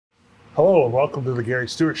Hello and welcome to the Gary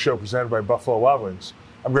Stewart Show presented by Buffalo Wild Wings.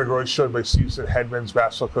 I'm Greg Royce, joined by Stevenson head men's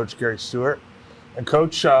basketball coach Gary Stewart. And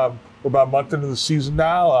Coach, we're about a month into the season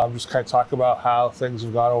now. I'm just kind of talking about how things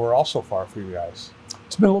have gone overall so far for you guys.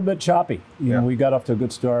 It's been a little bit choppy. You know, we got off to a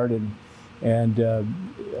good start and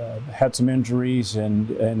had some injuries and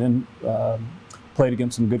then played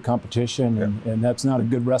against some good competition. And that's not a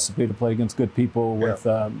good recipe to play against good people with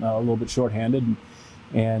a little bit shorthanded.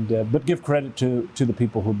 But give credit to the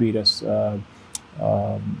people who beat us.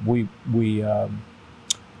 We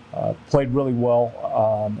played really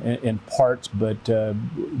well in parts, but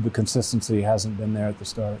the consistency hasn't been there at the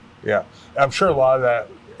start. Yeah, I'm sure a lot of that,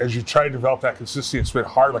 as you try to develop that consistency, it's been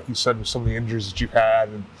hard, like you said, with some of the injuries that you've had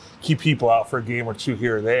and keep people out for a game or two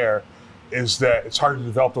here or there, is that it's hard to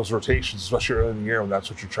develop those rotations, especially early in the year when that's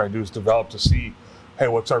what you're trying to do, is develop to see, hey,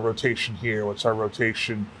 what's our rotation here, what's our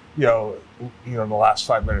rotation, you know, in the last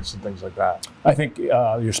 5 minutes and things like that. I think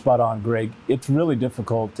you're spot on, Greg. It's really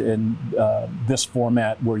difficult in this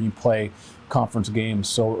format where you play conference games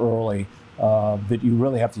so early that you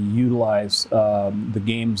really have to utilize the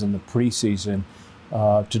games in the preseason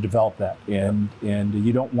to develop that. And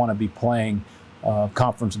you don't want to be playing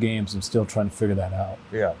conference games and still trying to figure that out.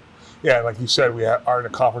 Yeah, like you said, we are in a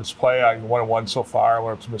conference play. I 1-1 so far. I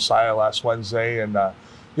went up to Messiah last Wednesday, and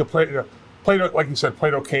played, like you said,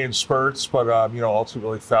 played okay in spurts, but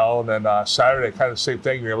ultimately fell. And then Saturday, kind of the same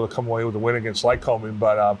thing. You're able to come away with a win against Lycoming,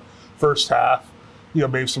 but first half,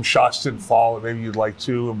 maybe some shots didn't fall that maybe you'd like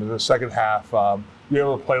to. And in the second half, you're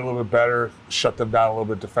able to play a little bit better, shut them down a little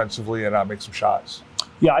bit defensively, and make some shots.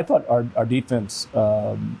 Yeah, I thought our defense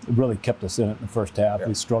really kept us in it in the first half.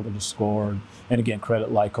 We struggled to score. And again,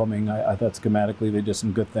 credit Lycoming. I thought schematically they did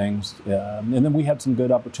some good things. And then we had some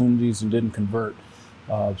good opportunities and didn't convert.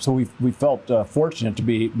 So we felt fortunate to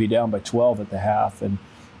be down by 12 at the half. And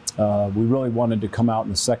we really wanted to come out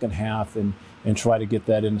in the second half and try to get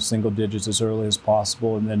that into single digits as early as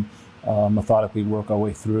possible, and then methodically work our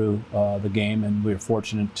way through the game. And we were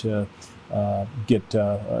fortunate to get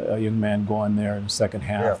a young man going there in the second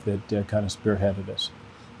half that kind of spearheaded us.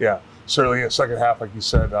 Yeah, certainly in the second half, like you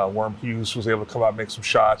said, Worm Hughes was able to come out and make some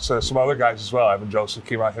shots. Some other guys as well. Evan Joseph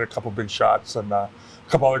came out, hit a couple big shots, and a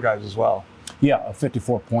couple other guys as well. Yeah, a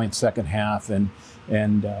 54-point second half, and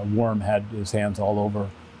Worm had his hands all over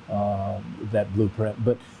that blueprint.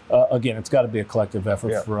 But again, it's got to be a collective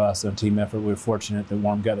effort for us, a team effort. We're fortunate that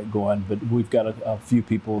Worm got it going, but we've got a few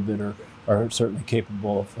people that are certainly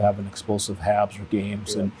capable of having explosive halves or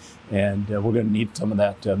games, and we're going to need some of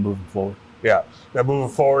that moving forward. Yeah. Now moving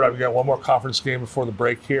forward, we've got one more conference game before the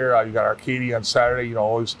break here. You got Arcadia on Saturday.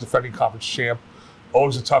 Always defending conference champ.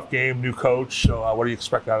 Always a tough game, new coach. So what do you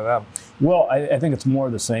expect out of them? Well, I think it's more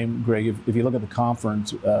of the same, Greg. If you look at the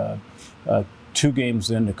conference, 2 games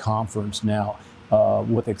into conference now,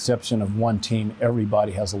 with the exception of one team,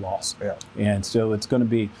 everybody has a loss. And so it's going to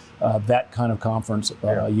be that kind of conference.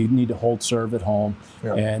 You need to hold serve at home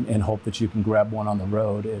and hope that you can grab one on the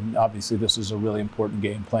road. And obviously this is a really important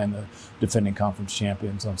game, playing the defending conference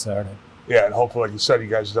champions on Saturday. Yeah, and hopefully, like you said, you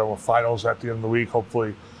guys are done with finals at the end of the week.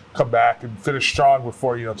 Hopefully come back and finish strong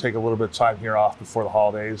before, take a little bit of time here off before the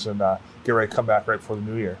holidays and get ready to come back right before the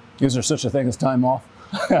new year. Is there such a thing as time off?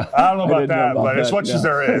 I don't know about that, but as much as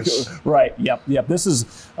there is. Right, yep. This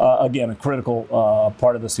is, again, a critical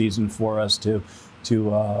part of the season for us to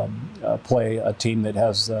play a team that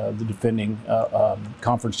has the defending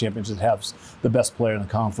conference champions, that has the best player in the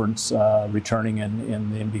conference returning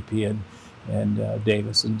in the MVP and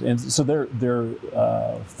Davis. And so they're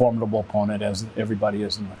a formidable opponent, as everybody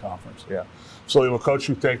is in the conference. Yeah. So, well, Coach,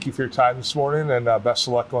 we thank you for your time this morning, and best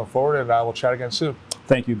of luck going forward, and we'll chat again soon.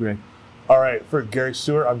 Thank you, Greg. All right, for Gary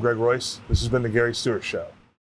Stewart, I'm Greg Royce. This has been the Gary Stewart Show.